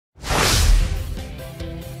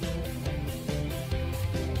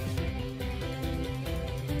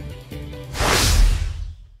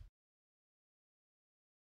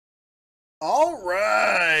All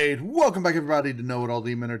right, welcome back everybody to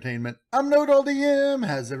KnowItAllDM Entertainment. I'm KnowItAllDM.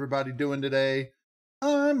 How's everybody doing today?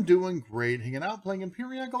 I'm doing great, hanging out playing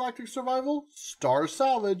Empyrion Galactic Survival Star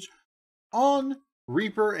Salvage on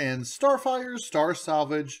Reaper and Starfire's Star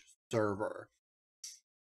Salvage server.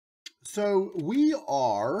 So we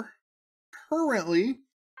are currently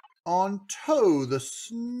on Toe, the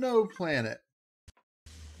snow planet.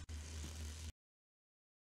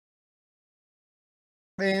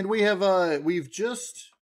 And we have we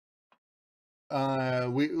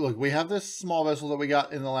have this small vessel that we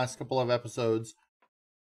got in the last couple of episodes.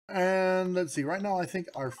 And let's see, right now I think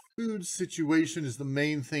our food situation is the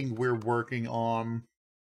main thing we're working on.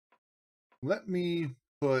 Let me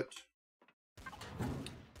put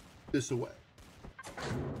this away.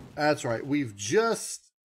 That's right, we've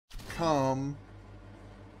just come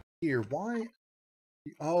here. Why?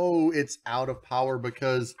 Oh, it's out of power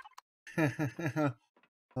because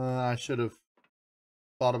I should have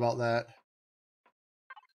thought about that.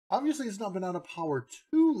 Obviously, it's not been out of power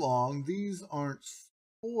too long. These aren't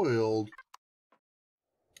spoiled.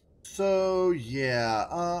 So, yeah,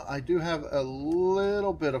 I do have a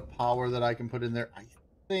little bit of power that I can put in there. I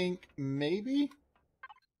think maybe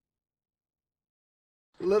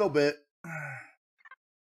a little bit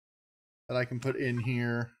that I can put in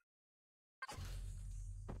here.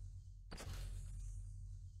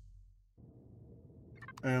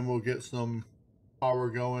 And we'll get some power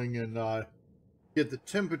going and get the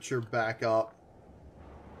temperature back up.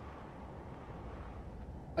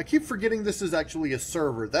 I keep forgetting this is actually a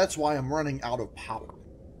server. That's why I'm running out of power.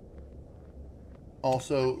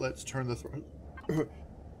 Also, let's turn the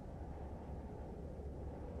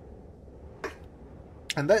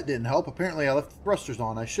and that didn't help. Apparently I left the thrusters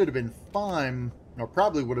on. I should have been fine, or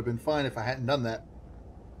probably would have been fine if I hadn't done that.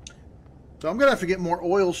 So I'm going to have to get more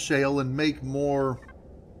oil shale and make more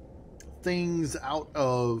things out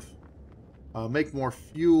of, make more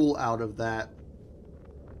fuel out of that.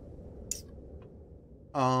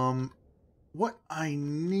 What I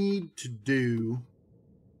need to do,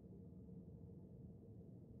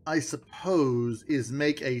 I suppose, is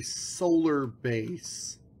make a solar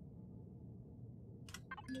base.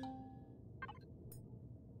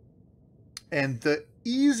 And the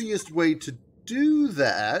easiest way to do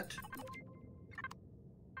that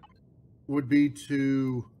would be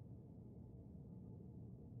to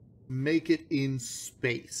make it in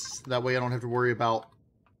space. That way I don't have to worry about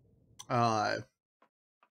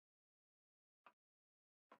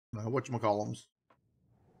whatchamacallums,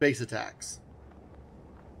 base attacks.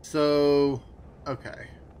 So, okay.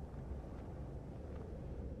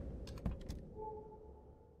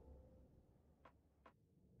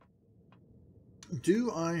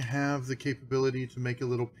 Do I have the capability to make a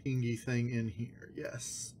little pingy thing in here?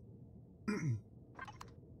 Yes.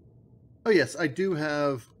 Oh yes, I do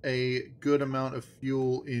have a good amount of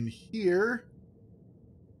fuel in here.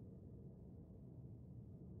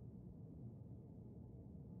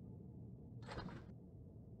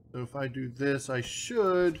 So if I do this, I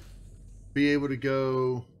should be able to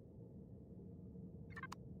go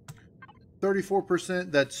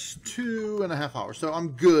 34%. That's 2.5 hours. So I'm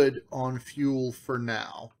good on fuel for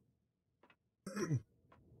now.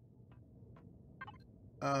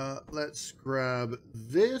 Let's grab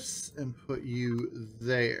this and put you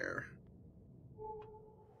there.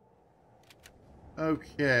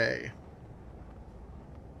 Okay.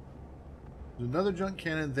 There's another junk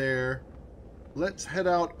cannon there. Let's head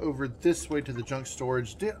out over this way to the junk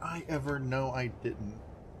storage. Did I ever? No, I didn't.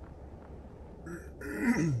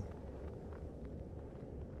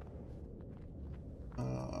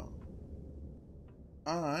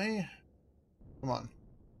 Come on.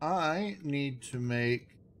 I need to make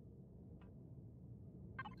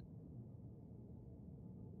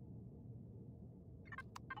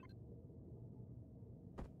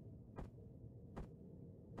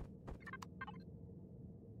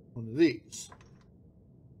one of these.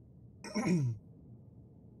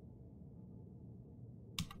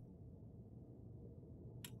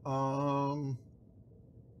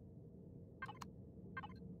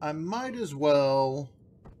 I might as well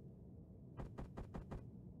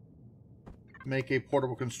make a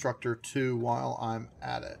portable constructor too while I'm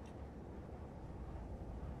at it.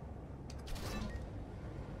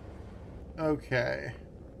 Okay.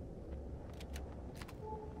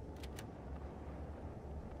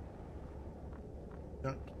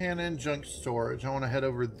 Junk cannon, junk storage. I want to head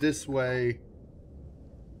over this way.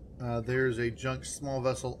 There's a junk small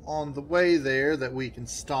vessel on the way there that we can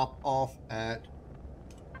stop off at.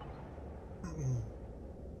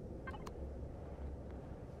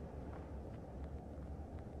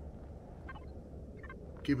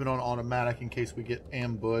 keep it on automatic in case we get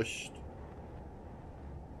ambushed.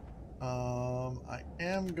 I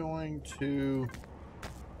am going to...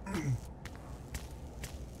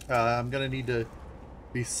 I'm going to need to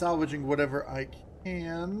be salvaging whatever I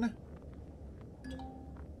can.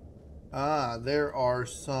 There are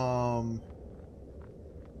some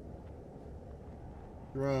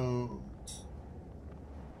drones.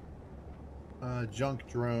 Junk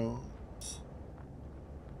drones.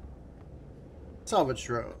 Salvage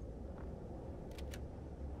drone.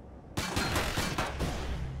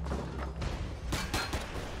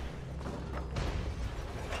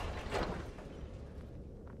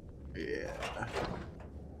 Yeah.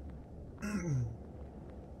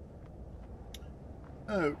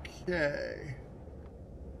 Okay.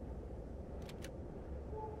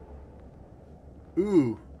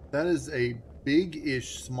 Ooh, that is a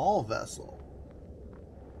big-ish small vessel.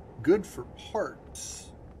 Good for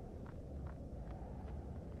parts.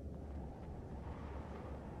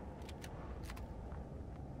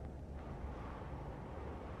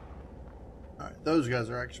 Alright, those guys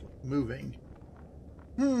are actually moving.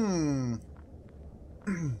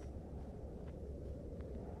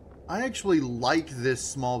 I actually like this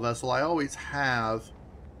small vessel. I always have.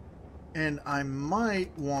 And I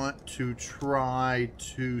might want to try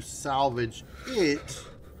to salvage it.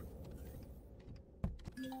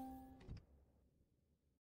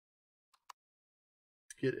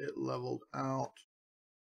 Get it leveled out.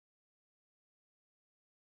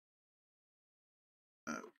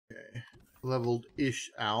 Okay.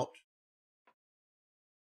 Leveled-ish out.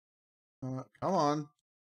 Come on.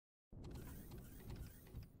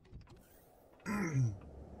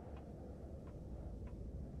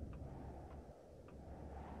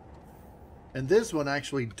 And this one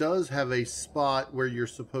actually does have a spot where you're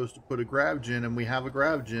supposed to put a grav gen, and we have a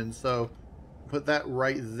grav gen, so put that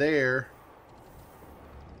right there.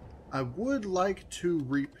 I would like to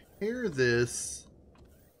repair this.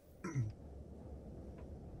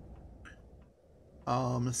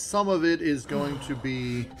 Some of it is going to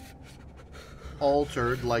be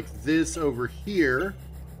altered, like this over here.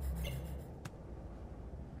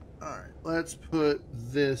 Alright, let's put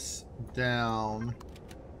this down.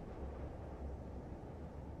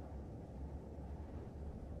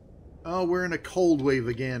 Oh, we're in a cold wave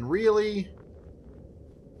again. Really?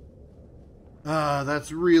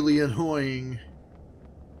 That's really annoying.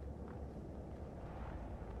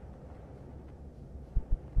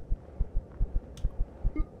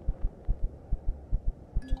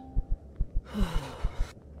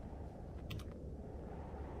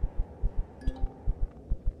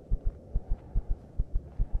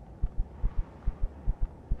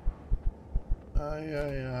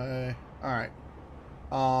 Alright.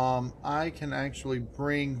 I can actually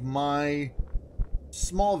bring my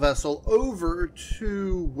small vessel over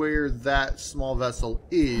to where that small vessel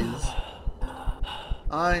is.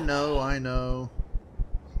 I know.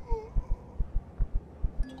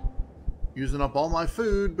 Using up all my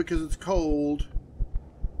food because it's cold.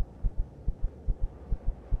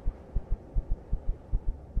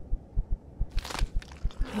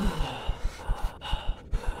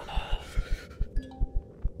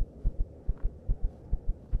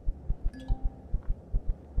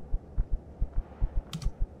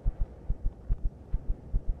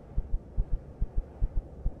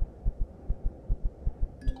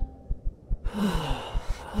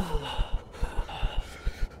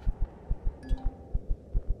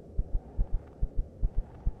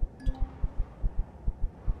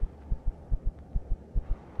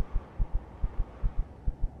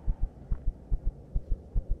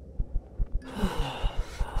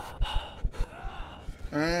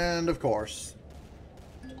 And of course.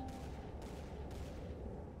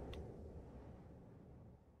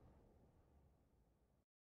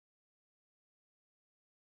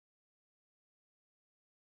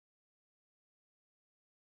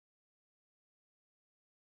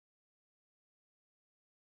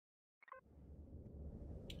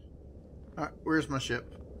 Alright, where's my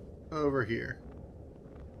ship? Over here.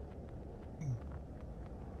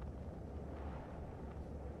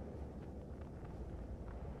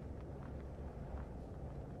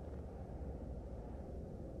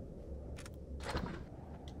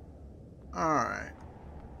 Alright.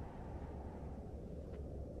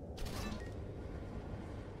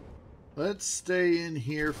 Let's stay in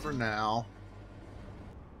here for now.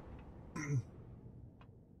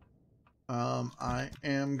 I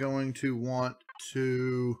am going to want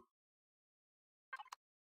to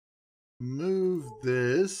move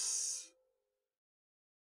this.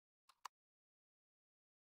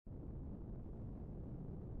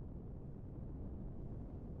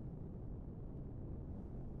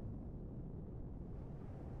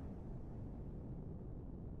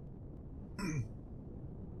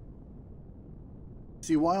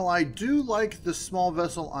 See, while I do like the small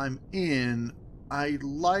vessel I'm in, I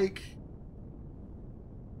like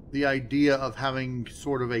the idea of having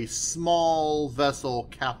sort of a small vessel,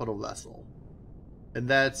 capital vessel. And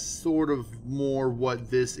that's sort of more what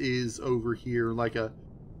this is over here, like a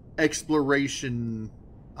exploration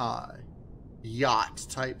yacht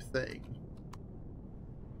type thing.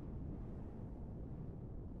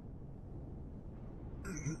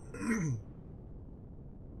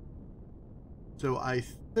 So I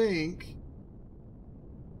think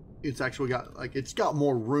it's actually got, like, it's got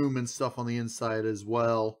more room and stuff on the inside as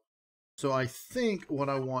well. So I think what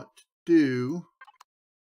I want to do,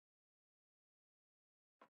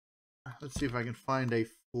 let's see if I can find a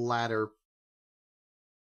flatter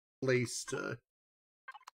place to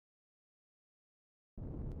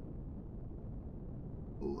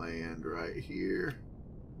land right here.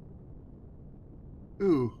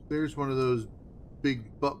 Ooh, there's one of those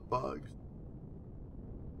big butt bugs.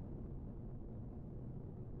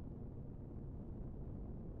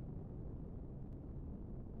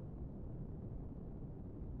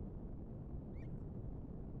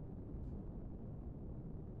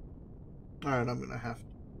 Alright, I'm gonna have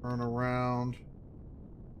to turn around.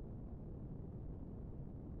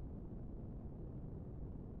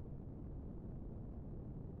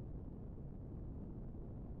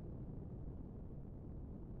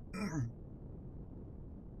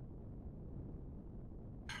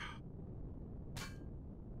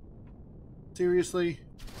 Seriously?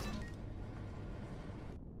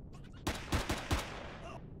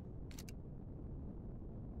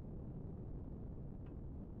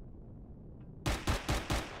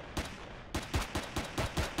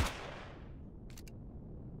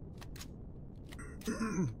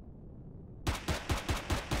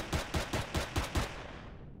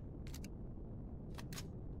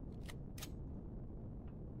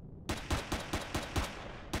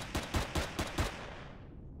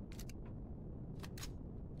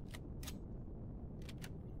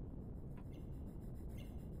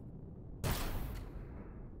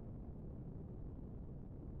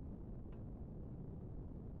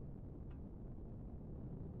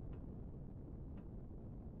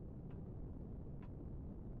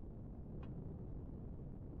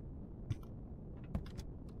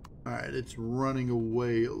 Alright, it's running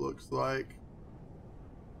away, it looks like.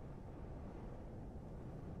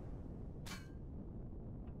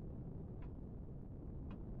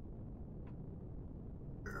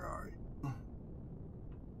 Where are you?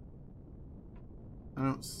 I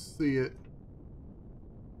don't see it.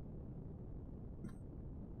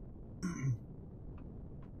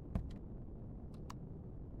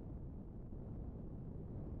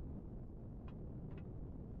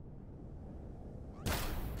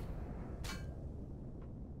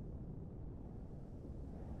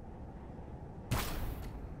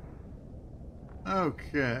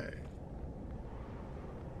 Okay.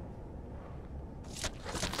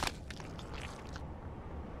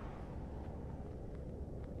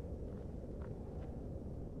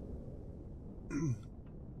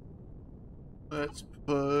 Let's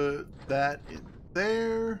put that in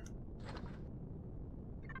there.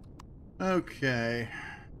 Okay.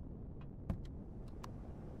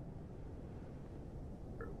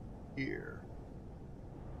 Here.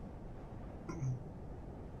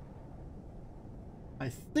 I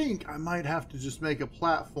think I might have to just make a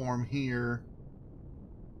platform here.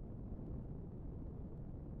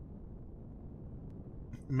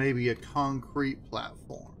 Maybe a concrete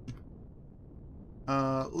platform.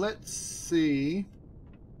 Let's see.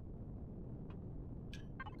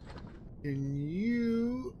 Can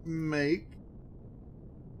you make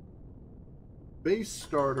base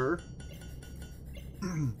starter?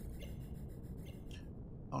 I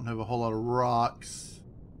don't have a whole lot of rocks.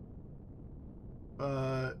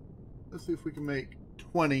 But let's see if we can make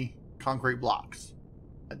 20 concrete blocks.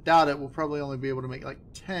 I doubt it. We'll probably only be able to make like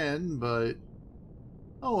 10, but...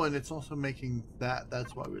 Oh, and it's also making that.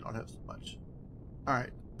 That's why we don't have so much.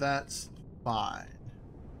 Alright, that's fine.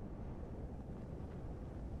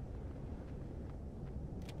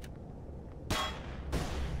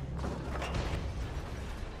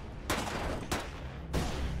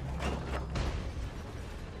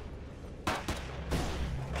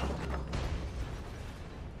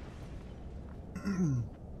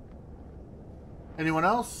 Anyone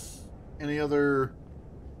else? Any other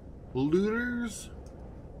looters?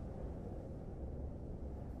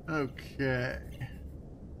 Okay.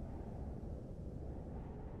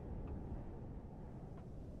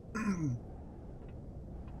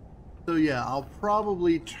 So yeah, I'll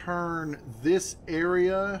probably turn this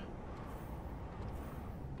area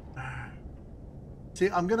See,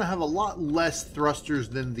 I'm going to have a lot less thrusters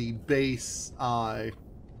than the base,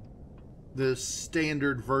 the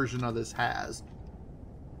standard version of this has.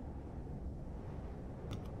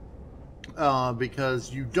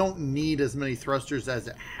 Because you don't need as many thrusters as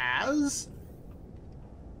it has.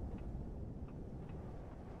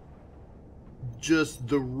 Just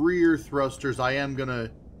the rear thrusters, I am going to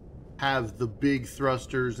have the big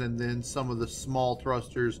thrusters and then some of the small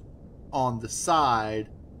thrusters on the side.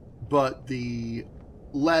 But the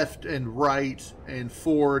left and right and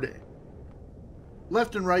forward,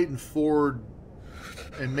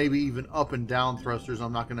 and maybe even up and down thrusters,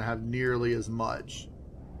 I'm not going to have nearly as much.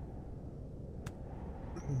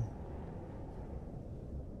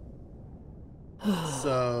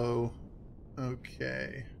 So,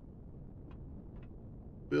 okay.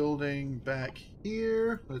 Building back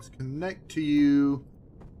here. Let's connect to you.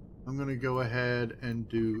 I'm going to go ahead and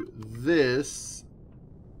do this.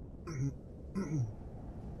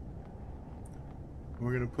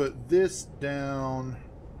 We're going to put this down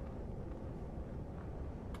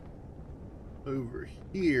over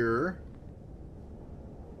here.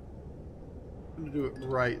 I'm going to do it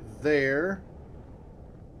right there.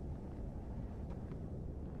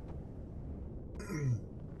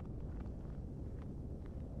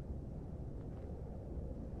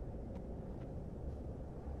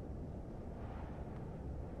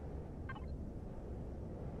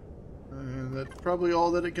 And that's probably all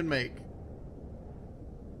that it can make.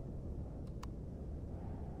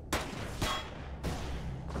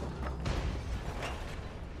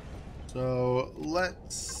 So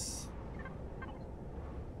let's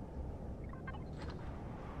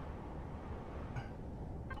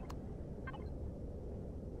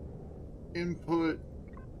input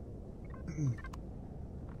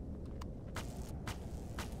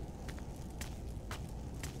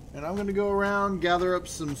and I'm going to go around, gather up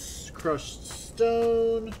some crushed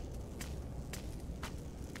stone.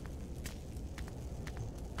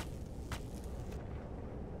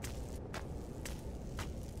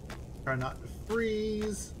 Try not to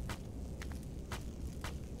freeze.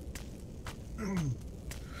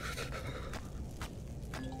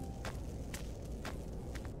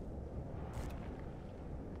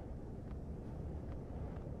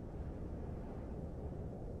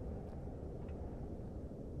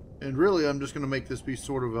 And really, I'm just going to make this be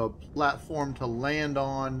sort of a platform to land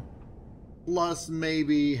on, plus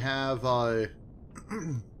maybe have a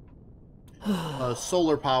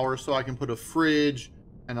solar power so I can put a fridge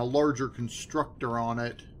and a larger constructor on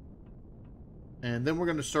it. And then we're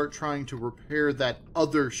going to start trying to repair that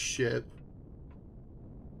other ship.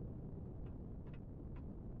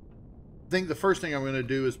 I think the first thing I'm going to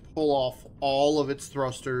do is pull off all of its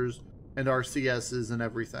thrusters and RCSs and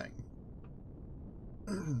everything.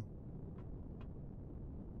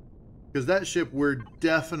 Because that ship we're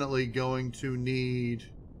definitely going to need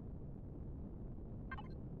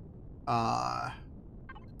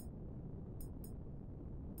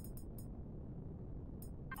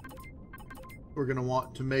we're going to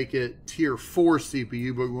want to make it tier 4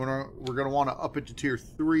 CPU, but we're going to want to up it to tier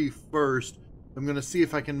 3 first. I'm going to see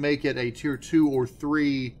if I can make it a tier 2 or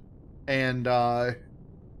 3 and have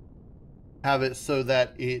it so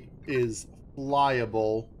that it is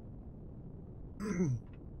flyable.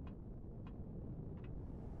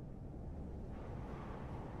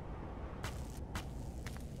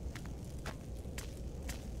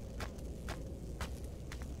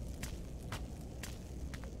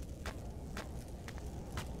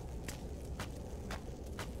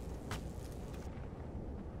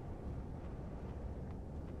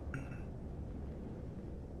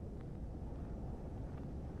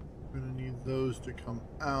 Those to come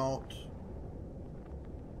out.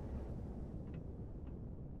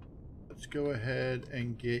 Let's go ahead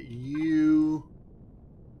and get you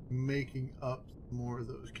making up some more of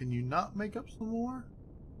those. Can you not make up some more?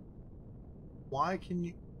 Why can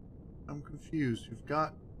you? I'm confused. You've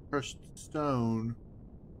got crushed stone.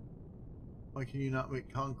 Why can you not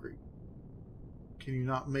make concrete? Can you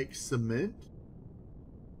not make cement?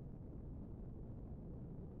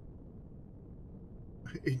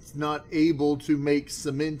 It's not able to make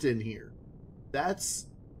cement in here. That's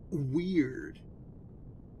weird.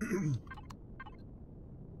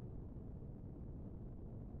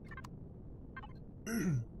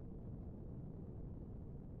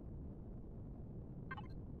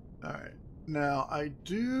 Alright. Now, I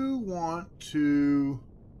do want to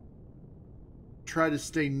try to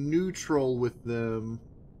stay neutral with them.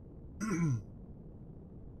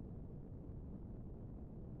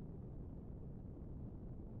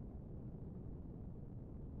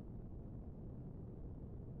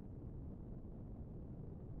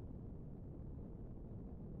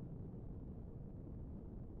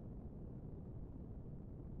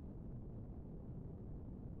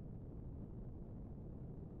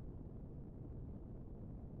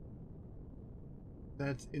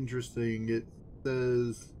 That's interesting. It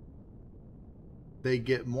says they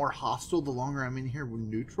get more hostile the longer I'm in here with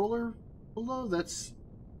neutral or below. That's...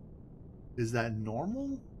 Is that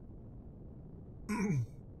normal?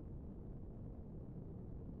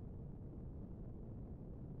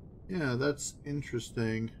 Yeah, that's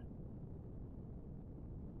interesting.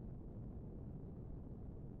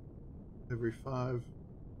 Every 5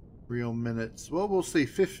 real minutes. Well, we'll see.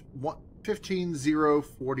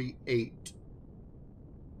 15,048.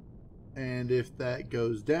 And if that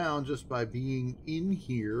goes down just by being in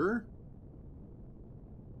here,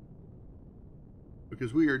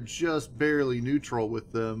 because we are just barely neutral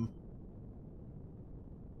with them.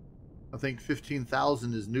 I think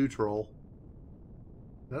 15,000 is neutral.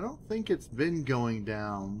 I don't think it's been going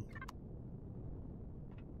down.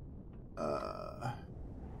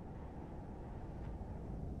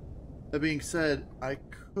 That being said, I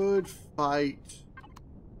could fight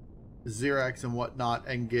Xerax and whatnot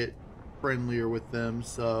and get friendlier with them,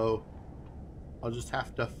 so I'll just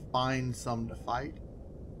have to find some to fight.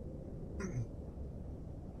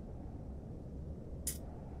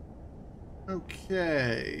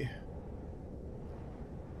 Okay.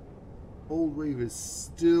 Old wave is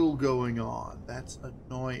still going on. That's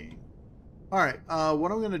annoying. Alright,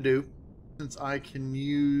 what I'm going to do, since I can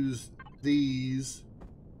use these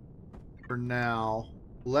for now,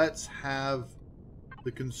 let's have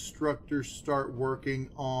the constructors start working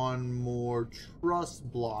on more truss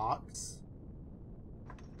blocks.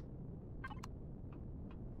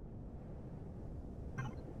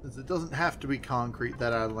 Since it doesn't have to be concrete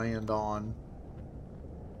that I land on.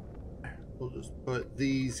 We'll just put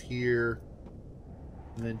these here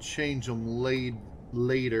and then change them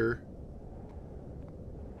later.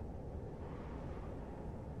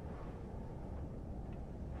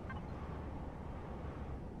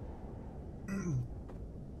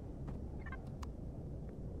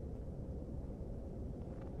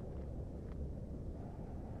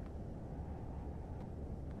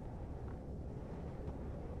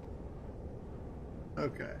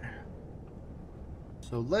 Okay.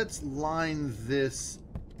 So let's line this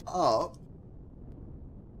up.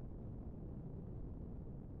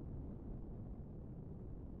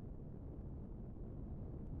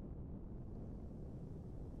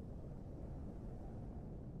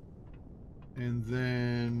 And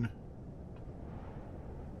then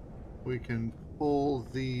we can pull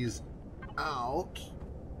these out.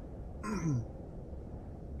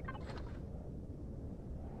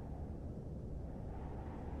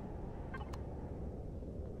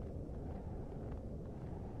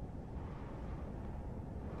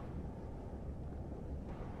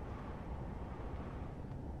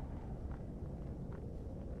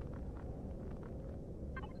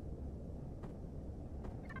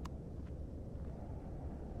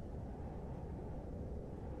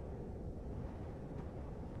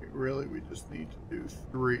 Really, we just need to do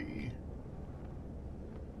 3.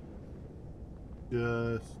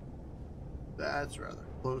 Just... That's rather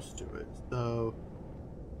close to it, so...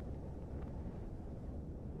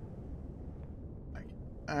 I can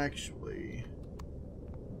actually...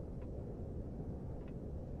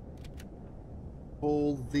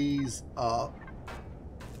 pull these up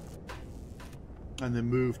and then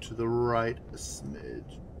move to the right a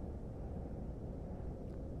smidge.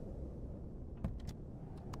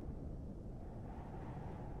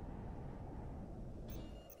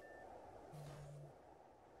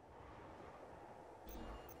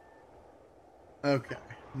 Okay,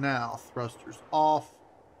 now thrusters off.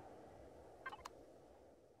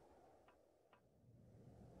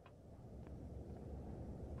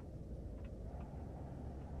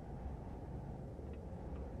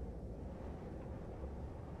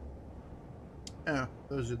 Yeah,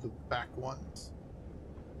 those are the back ones.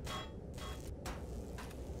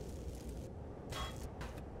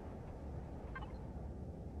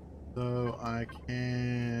 So I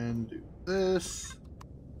can do this.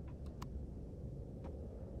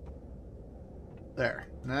 There.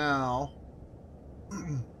 Now,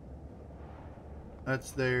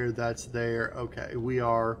 that's there, that's there. Okay, we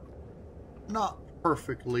are not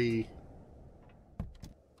perfectly,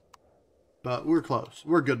 but we're close.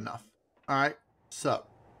 We're good enough. All right, so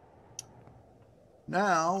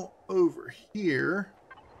now over here,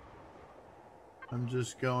 I'm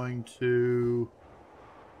just going to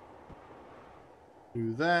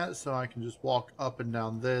do that so I can just walk up and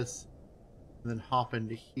down this. And then hop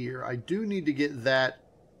into here. I do need to get that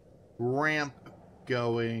ramp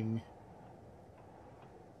going.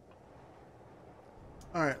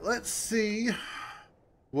 Alright, let's see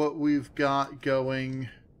what we've got going.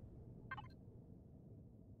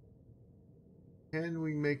 Can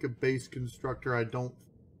we make a base constructor? I don't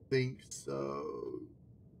think so.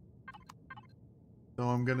 So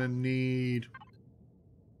I'm gonna need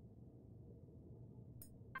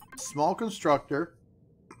small constructor.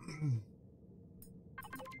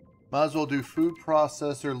 Might as well do food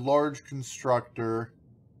processor, large constructor.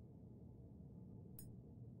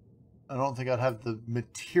 I don't think I'd have the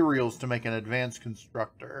materials to make an advanced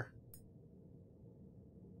constructor.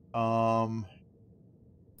 And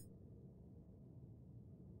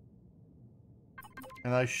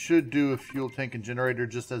I should do a fuel tank and generator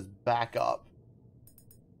just as backup.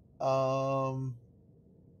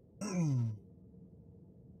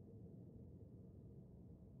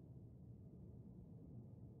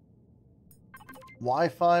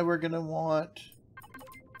 Wi-Fi we're going to want.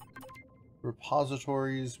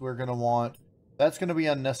 Repositories we're going to want. That's going to be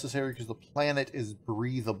unnecessary because the planet is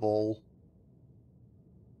breathable.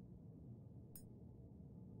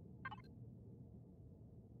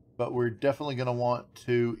 But we're definitely going to want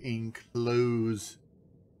to enclose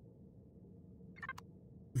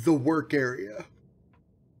the work area.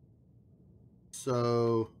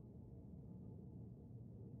 So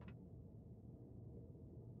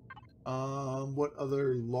what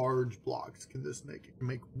other large blocks can this make? It can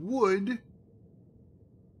make wood.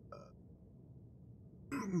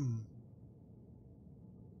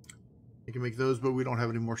 It can make those, but we don't have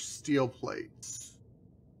any more steel plates.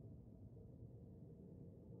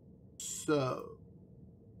 So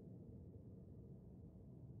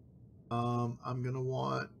I'm gonna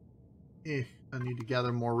want I need to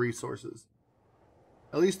gather more resources.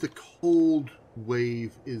 At least the cold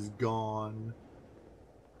wave is gone.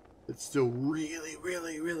 It's still really,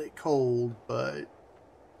 really, really cold, but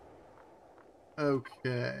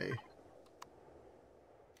okay.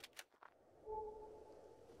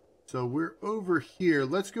 So we're over here.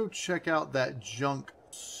 Let's go check out that junk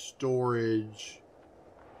storage.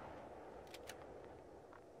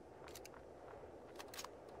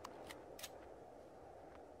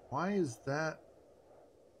 Why is that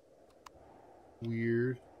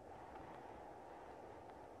weird?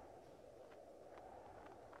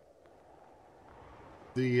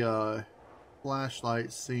 The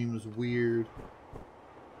flashlight seems weird.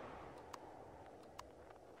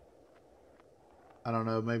 I don't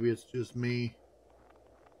know, maybe it's just me.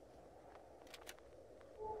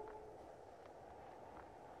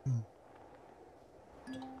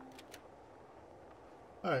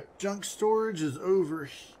 Alright, junk storage is over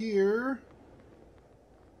here.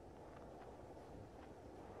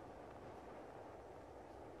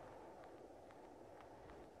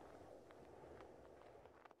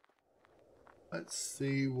 Let's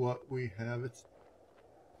see what we have. It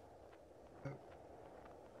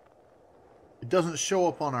doesn't show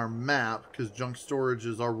up on our map because junk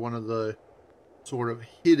storages are one of the sort of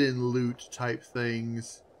hidden loot type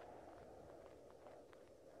things.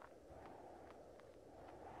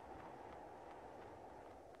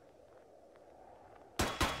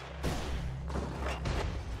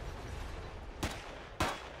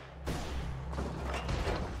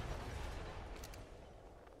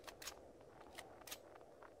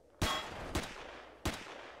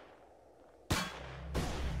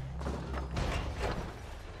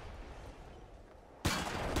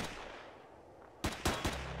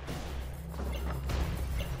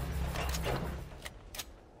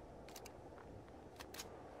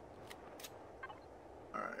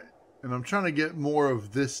 And I'm trying to get more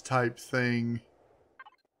of this type thing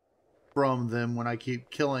from them when I keep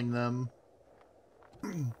killing them.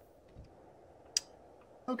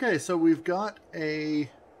 Okay, so we've got a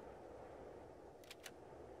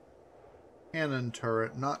cannon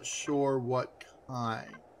turret. Not sure what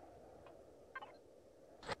kind.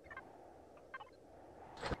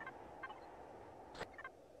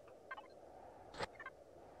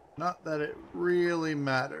 Not that it really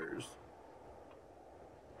matters.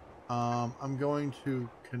 I'm going to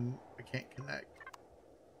I can't connect.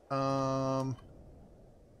 I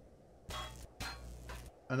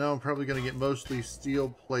know I'm probably going to get mostly steel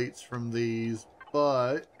plates from these,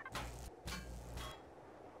 but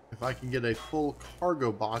if I can get a full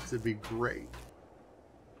cargo box, it'd be great.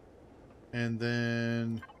 And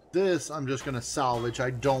then this, I'm just going to salvage. I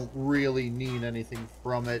don't really need anything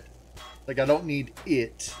from it. Like, I don't need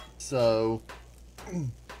it, so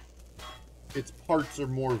its parts are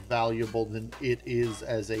more valuable than it is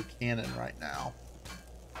as a cannon right now.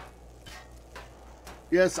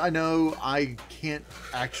 Yes, I know I can't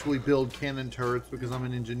actually build cannon turrets because I'm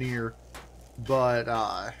an engineer, but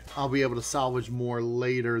I'll be able to salvage more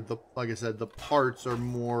later. Like I said, the parts are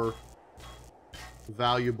more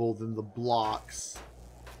valuable than the blocks.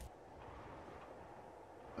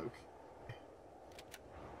 Okay.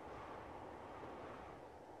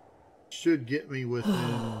 should get me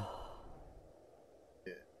within...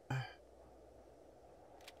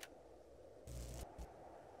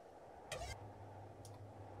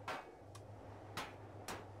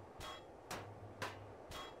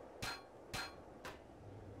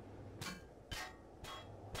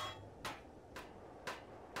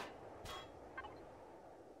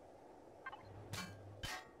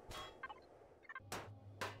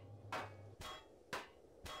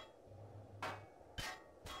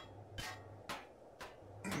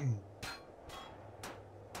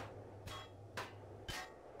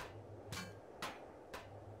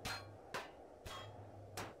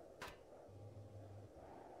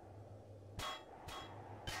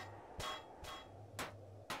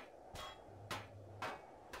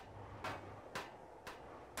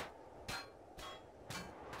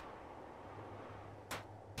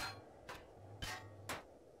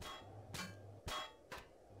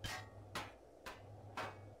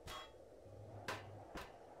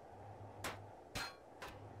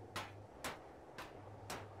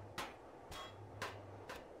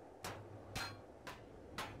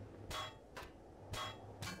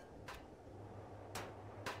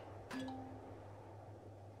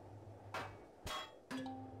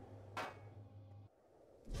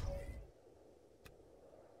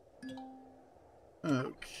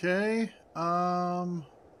 Okay, oh,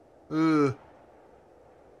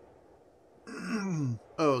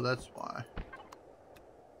 that's why.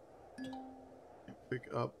 Pick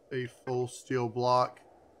up a full steel block.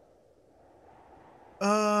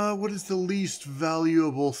 What is the least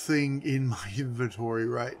valuable thing in my inventory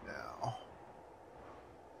right now?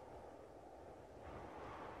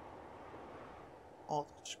 All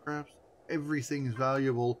the scraps, everything's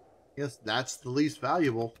valuable. Yes, that's the least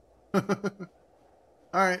valuable.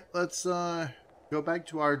 Alright, let's go back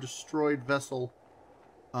to our destroyed vessel.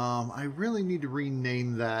 I really need to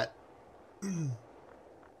rename that.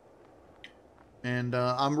 And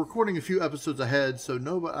I'm recording a few episodes ahead,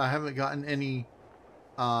 so I haven't gotten any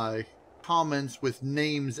comments with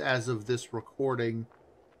names as of this recording.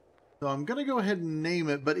 So I'm going to go ahead and name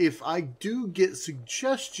it, but if I do get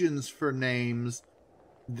suggestions for names,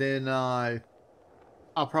 then I'll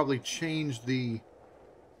probably change the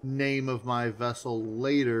name of my vessel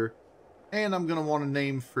later, and I'm going to want a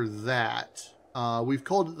name for that. We've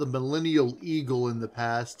called it the Millennial Eagle in the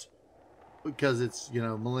past, because it's, you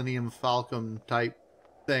know, Millennium Falcon type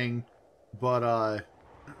thing, but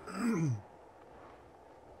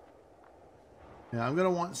yeah, I'm going to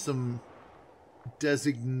want some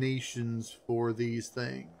designations for these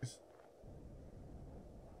things.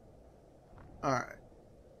 Alright.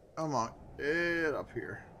 Come on. Get up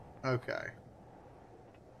here. Okay.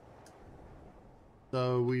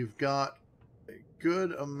 So we've got a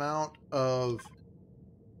good amount of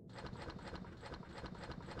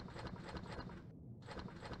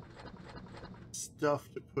stuff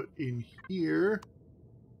to put in here.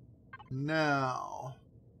 Now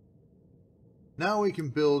we can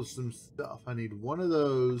build some stuff. I need one of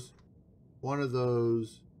those, and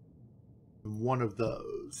one of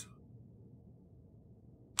those.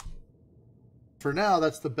 For now,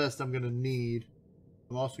 that's the best I'm going to need.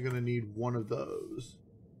 I'm also going to need one of those.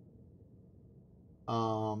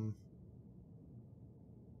 And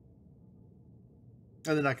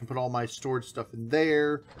then I can put all my stored stuff in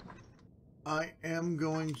there. I am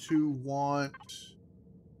going to want...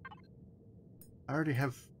 I already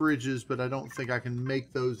have fridges, but I don't think I can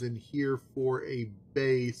make those in here for a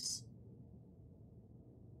base.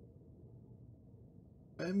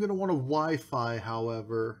 I'm going to want a Wi-Fi,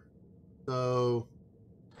 however. So...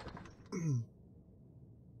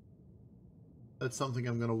 that's something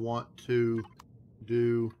I'm going to want to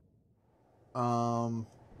do. Oh,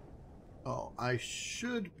 I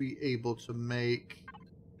should be able to make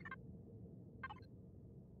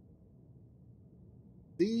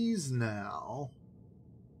these now.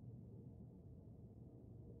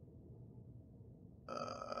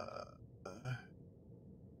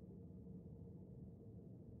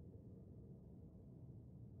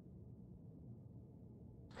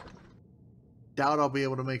 Doubt I'll be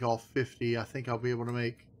able to make all 50. I think I'll be able to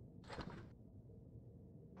make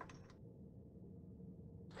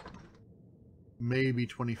maybe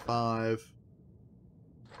 25.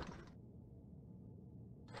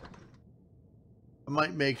 I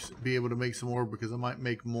might be able to make some more because I might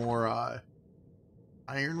make more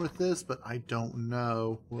iron with this, but I don't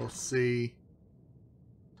know. We'll see.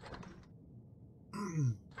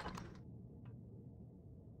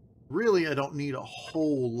 Really, I don't need a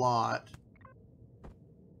whole lot.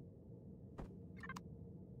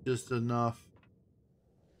 Just enough.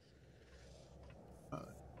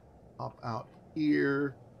 Pop out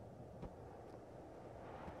here.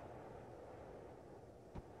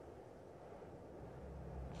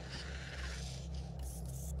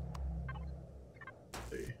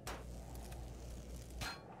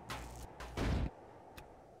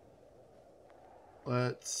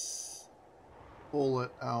 let's pull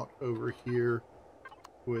it out over here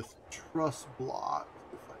with truss block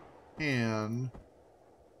if I can.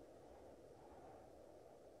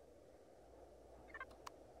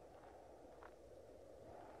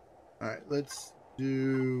 Alright, let's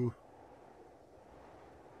do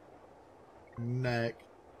neck.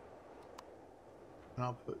 And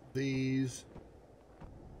I'll put these.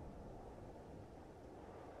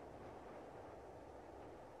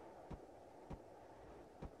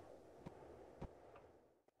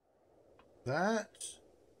 That.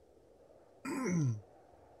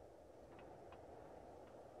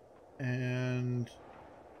 And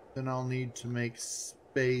then I'll need to make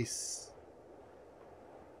space.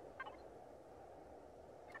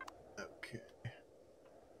 Okay.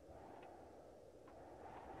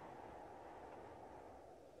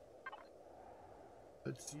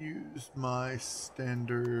 Let's use my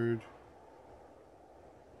standard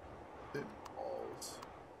thin walls.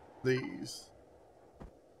 These.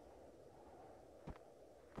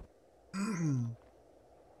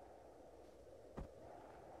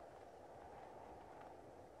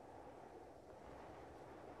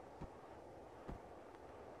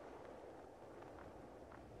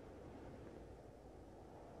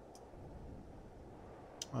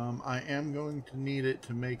 I am going to need it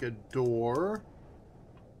to make a door.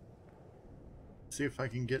 See if I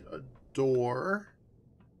can get a door.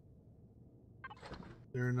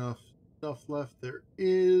 Is there enough stuff left? There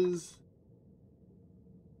is.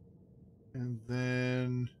 And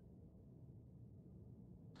then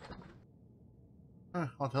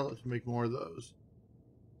I'll tell it to make more of those.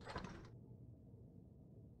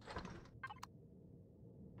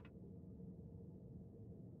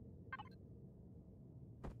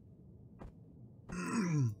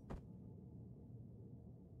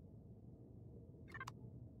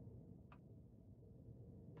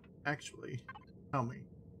 Actually, tell me,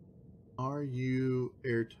 are you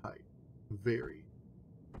airtight? Very.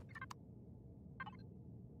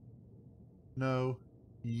 No.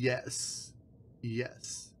 Yes.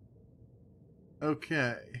 Yes.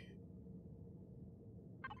 Okay.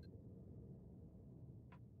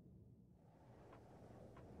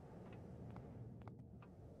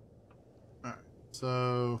 Alright,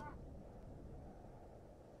 so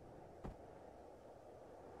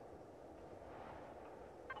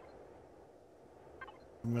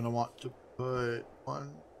I'm going to want to put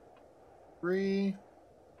 1, 3.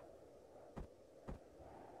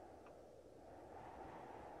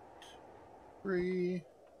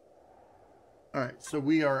 Alright, so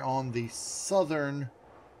we are on the southern,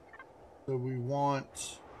 so we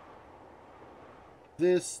want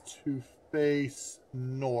this to face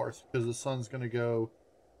north because the sun's going to go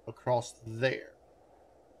across there.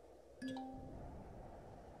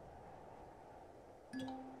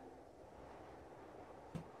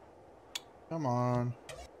 Come on,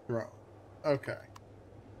 drone. Okay.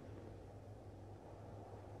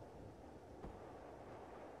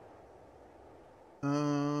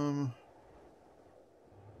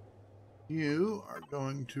 You are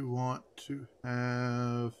going to want to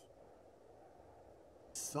have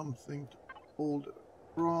something to hold it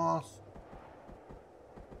across.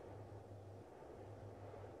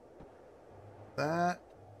 That.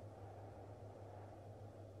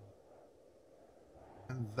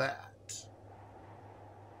 And that.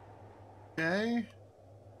 Okay.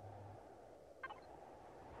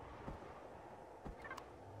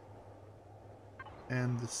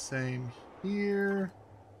 And the same here.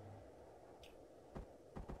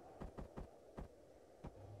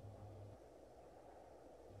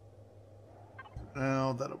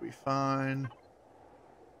 Now that'll be fine.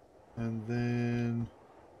 And then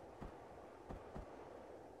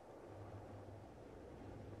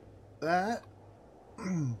that.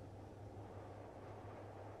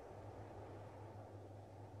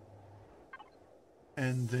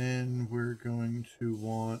 And then we're going to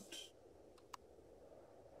want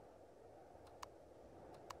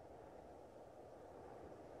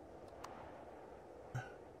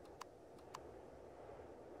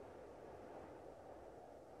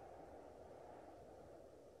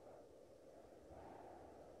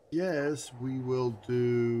yes, we will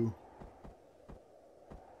do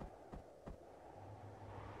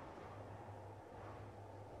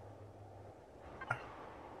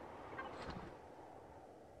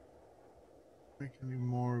make any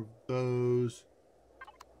more of those.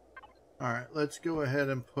 All right, let's go ahead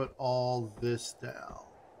and put all this down.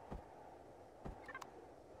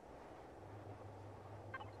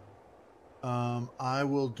 I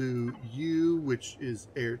will do you, which is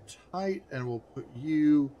airtight, and we'll put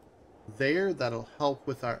you there. That'll help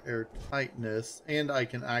with our airtightness, and I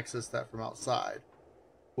can access that from outside.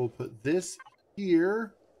 We'll put this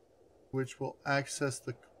here, which will access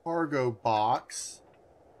the cargo box.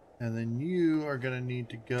 And then you are going to need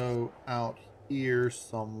to go out here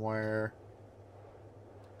somewhere.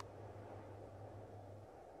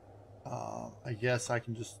 I guess I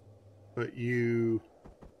can just put you...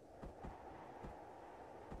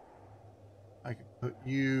 I can put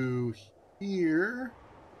you here.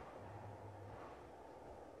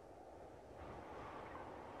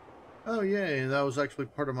 Oh, yay, that was actually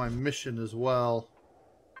part of my mission as well.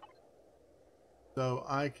 So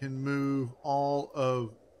I can move all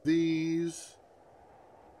of these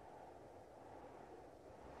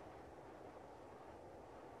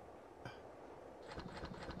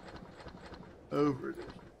over to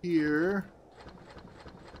here.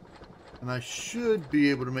 And I should be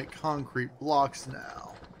able to make concrete blocks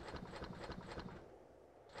now.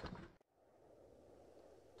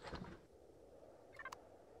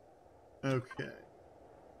 Okay.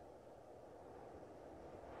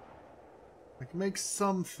 I can make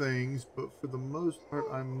some things, but for the most part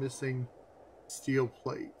I'm missing steel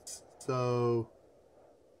plates. So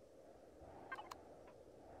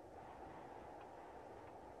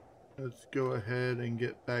let's go ahead and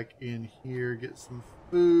get back in here, get some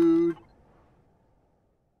food.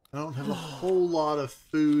 I don't have a whole lot of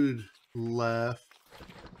food left.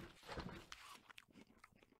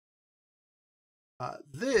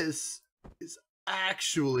 This is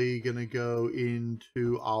actually going to go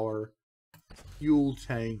into our fuel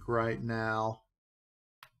tank right now.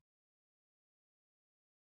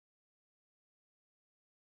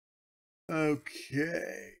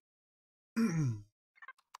 Okay.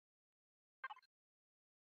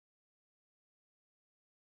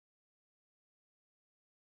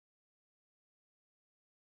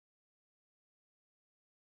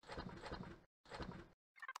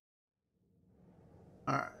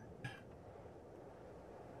 All right.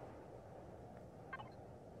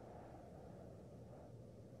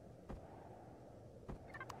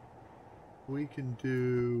 We can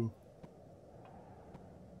do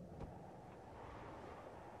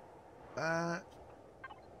that.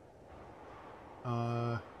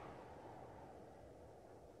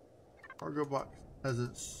 Cargo box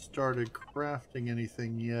hasn't started crafting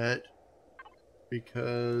anything yet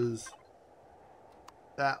because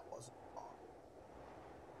that wasn't on.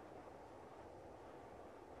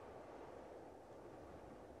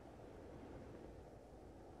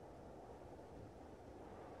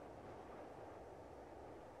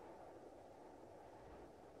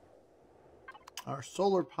 Our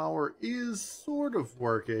solar power is sort of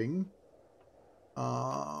working.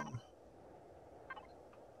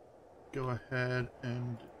 Go ahead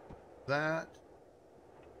and that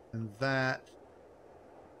and that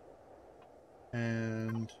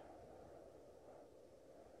and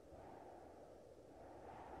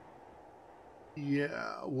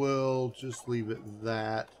yeah, we'll just leave it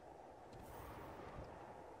that.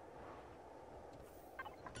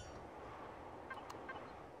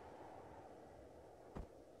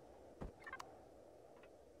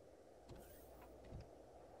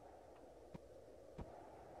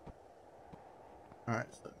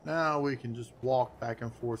 Alright, so now we can just walk back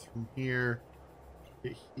and forth from here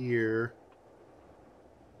to here.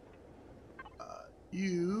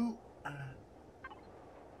 You...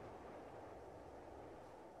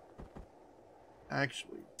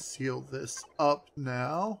 actually seal this up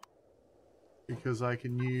now because I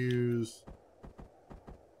can use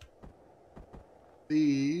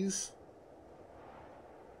these.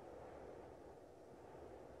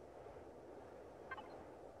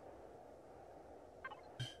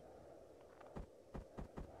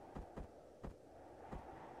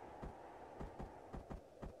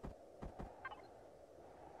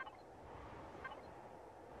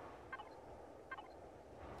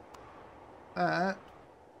 That.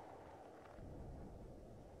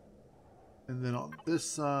 And then on this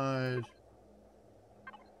side,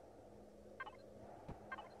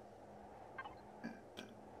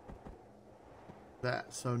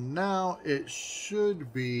 that. So now it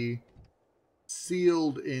should be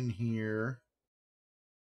sealed in here.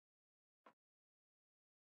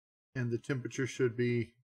 And the temperature should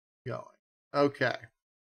be going. Okay.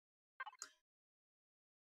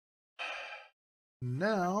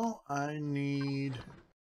 Now I need,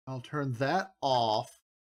 I'll turn that off.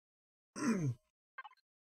 And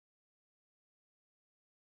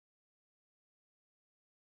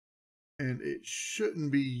it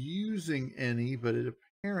shouldn't be using any, but it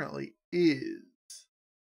apparently is.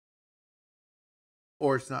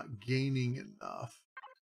 Or it's not gaining enough.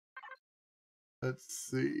 Let's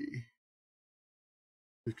see.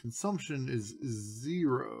 The consumption is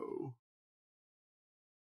 0.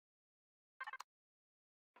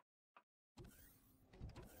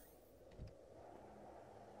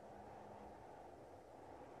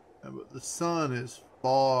 but the sun is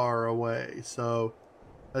far away, so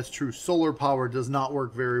that's true. Solar power does not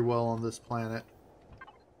work very well on this planet.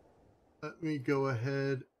 Let me go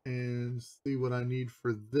ahead and see what I need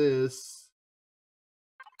for this.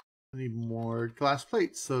 I need more glass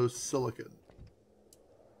plates, so silicon.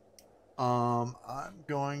 I'm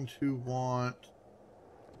going to want...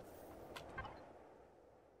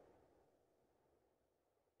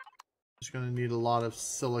 Just going to need a lot of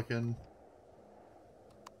silicon.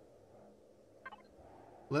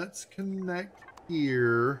 Let's connect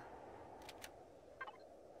here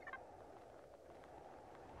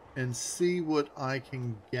and see what I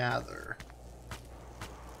can gather.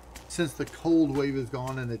 Since the cold wave is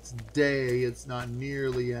gone and it's day, it's not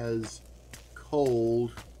nearly as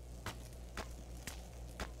cold.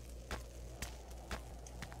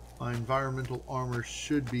 My environmental armor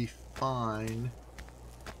should be fine.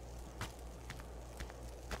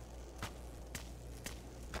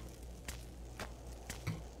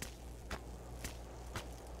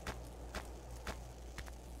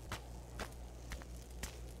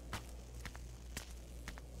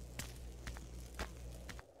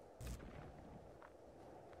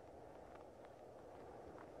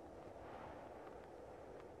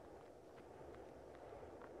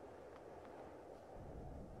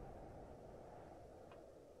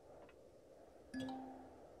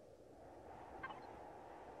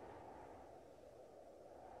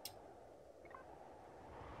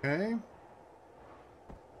 Okay.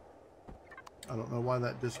 I don't know why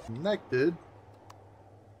that disconnected.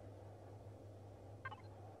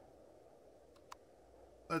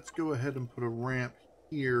 Let's go ahead and put a ramp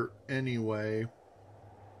here anyway.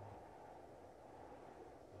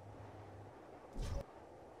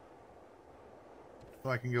 So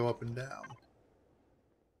I can go up and down.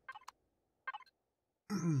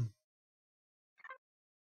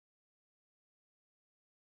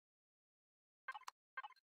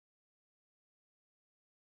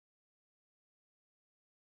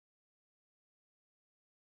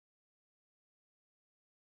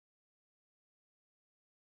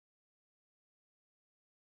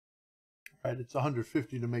 Right, it's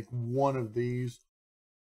 150 to make one of these.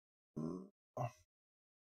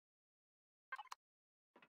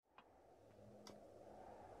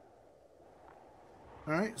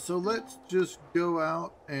 Alright, so let's just go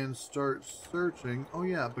out and start searching. Oh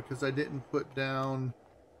yeah, because I didn't put down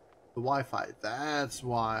the Wi-Fi. That's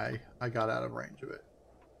why I got out of range of it.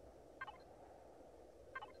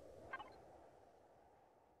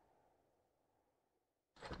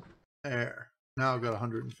 There. Now I've got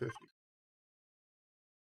 150.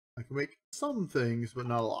 I can make some things, but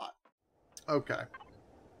not a lot. Okay.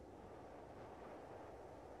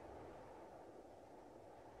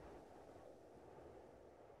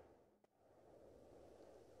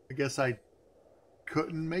 I guess I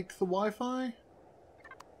couldn't make the Wi-Fi?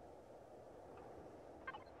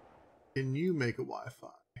 Can you make a Wi-Fi?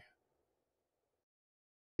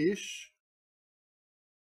 Ish?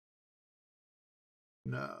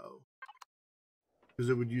 No. Because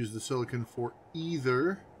it would use the silicon for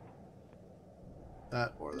either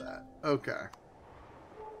that or that. Okay.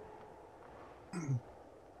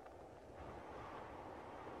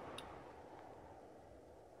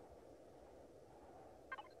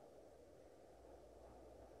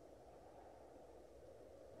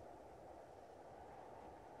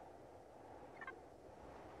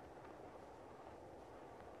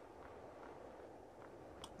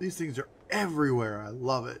 These things are everywhere. I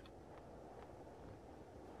love it.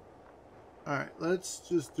 Alright, let's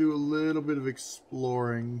just do a little bit of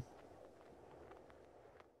exploring.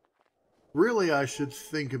 Really, I should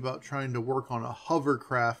think about trying to work on a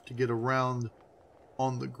hovercraft to get around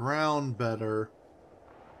on the ground better.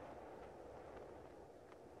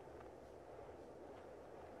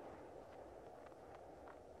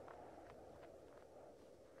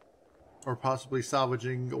 Or possibly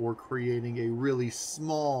salvaging or creating a really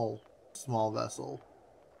small vessel.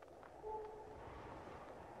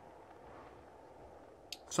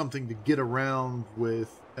 Something to get around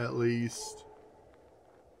with, at least.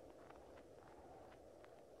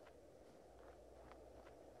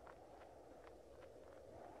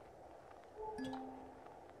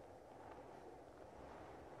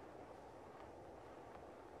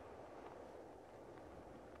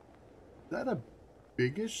 Is that a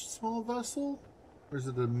biggish small vessel? Or is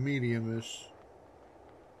it a medium-ish?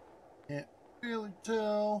 Can't really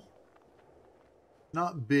tell.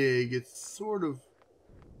 Not big, it's sort of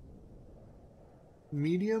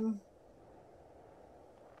medium.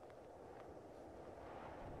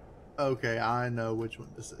 Okay, I know which one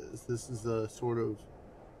this is. This is a sort of...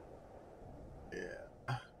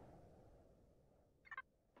 Yeah.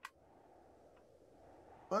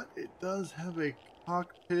 does have a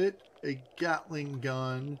cockpit, a Gatling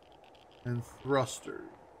gun, and thrusters.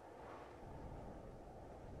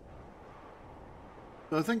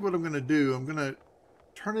 So I think what I'm going to do, I'm going to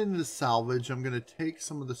turn it into salvage. I'm going to take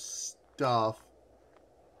some of the stuff.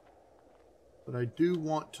 But I do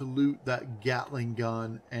want to loot that Gatling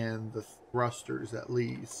gun and the thrusters at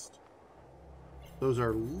least. Those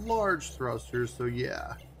are large thrusters, so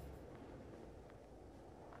yeah.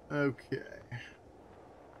 Okay.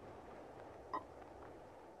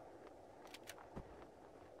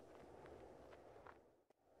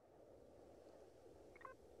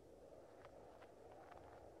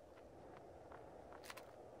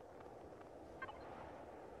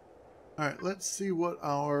 Alright, let's see what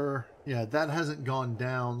our... Yeah, that hasn't gone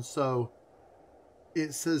down, so...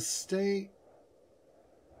 It says stay...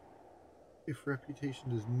 if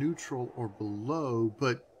reputation is neutral or below,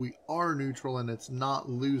 but we are neutral and it's not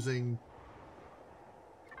losing...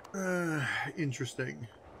 interesting.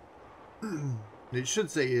 It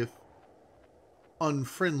should say if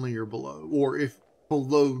unfriendly or below, or if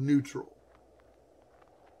below neutral.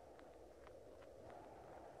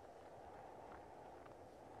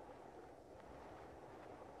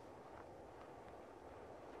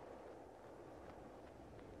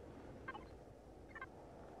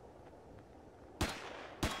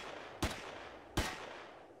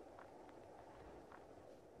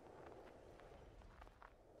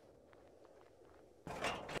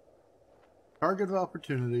 Target of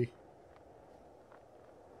opportunity.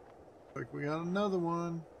 Like we got another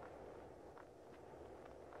one.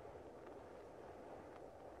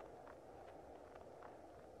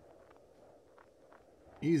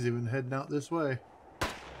 He's even heading out this way.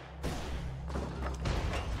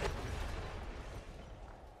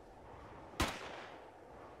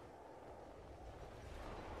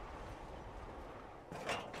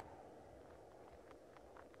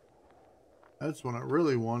 That's what I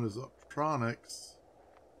really want is electronics.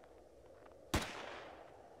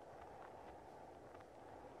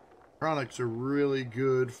 Electronics are really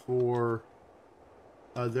good for...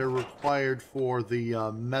 they're required for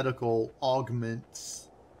the medical augments.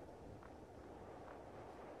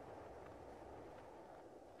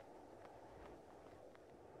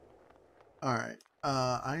 Alright,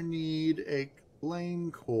 I need a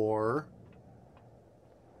claim core.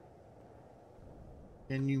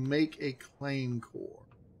 Can you make a claim core?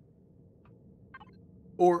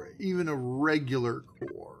 Or even a regular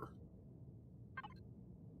core?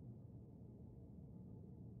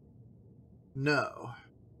 No.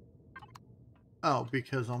 Oh,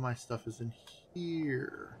 because all my stuff is in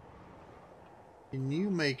here. Can you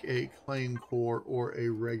make a claim core or a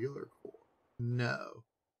regular core? No.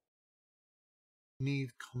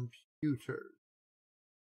 Need computers.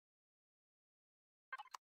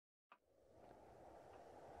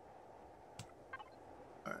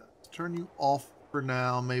 Alright, let's turn you off for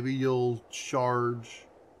now. Maybe you'll charge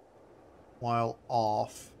while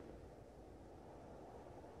off.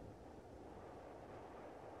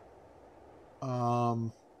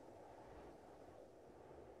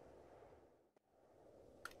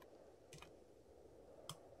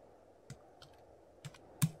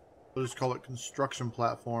 We'll just call it construction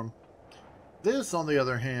platform. This, on the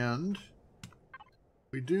other hand,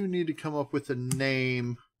 we do need to come up with a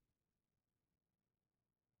name.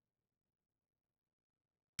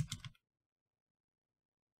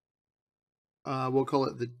 We'll call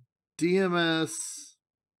it the DMS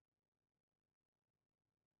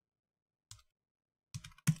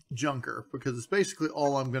Junker, because it's basically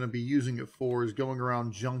all I'm going to be using it for is going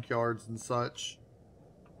around junkyards and such,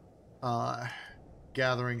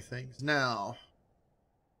 gathering things. Now,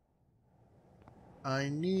 I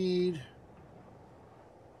need...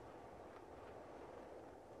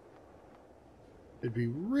 It'd be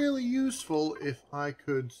really useful if I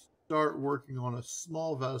could start working on a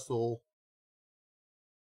small vessel.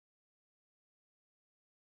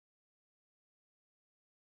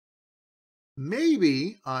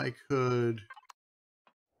 Maybe I could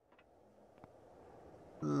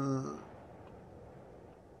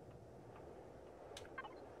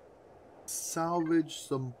salvage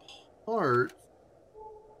some parts.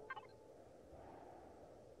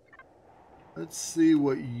 Let's see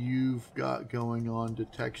what you've got going on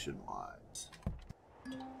detection-wise.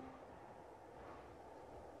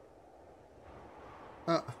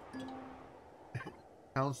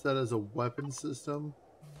 Counts that as a weapon system.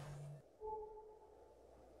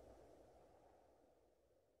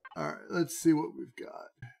 Alright, let's see what we've got.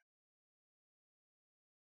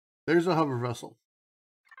 There's a hover vessel.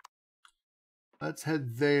 Let's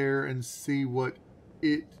head there and see what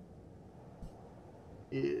it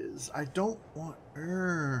is. I don't want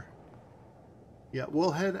her. Yeah,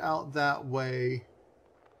 we'll head out that way.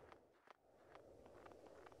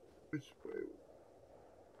 Which way?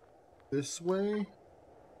 This way?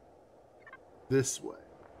 This way.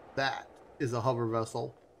 That is a hover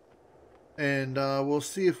vessel. And we'll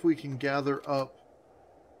see if we can gather up.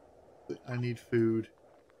 I need food.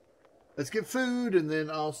 Let's get food, and then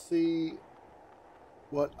I'll see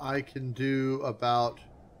what I can do about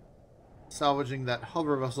salvaging that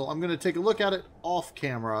hover vessel. I'm going to take a look at it off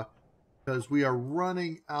camera because we are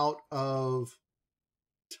running out of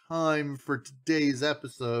time for today's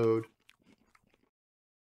episode.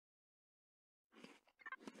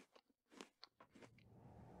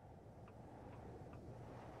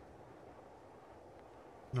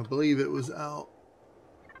 I believe it was out,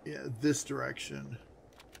 yeah, this direction.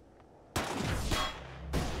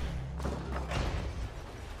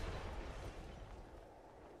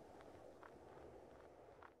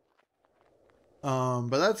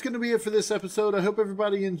 But that's going to be it for this episode. I hope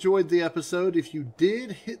everybody enjoyed the episode. If you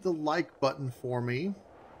did, hit the like button for me.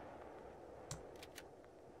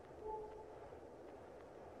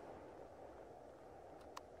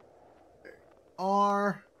 There you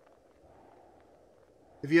are.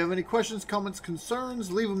 If you have any questions, comments,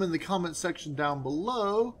 concerns, leave them in the comment section down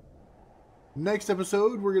below. Next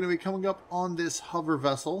episode, we're going to be coming up on this hover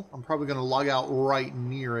vessel. I'm probably going to log out right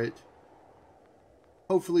near it.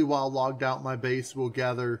 Hopefully while logged out, my base will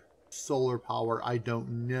gather solar power. I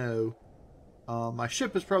don't know. My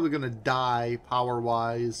ship is probably going to die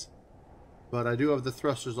power-wise. But I do have the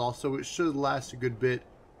thrusters off, so it should last a good bit.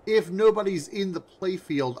 If nobody's in the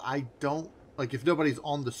playfield, I don't... Like, if nobody's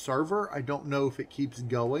on the server, I don't know if it keeps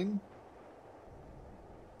going.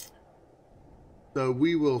 So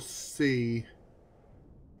we will see.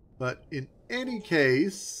 But in any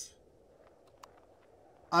case,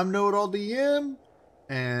 I'm KnowItAllDM.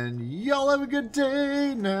 And y'all have a good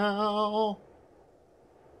day now.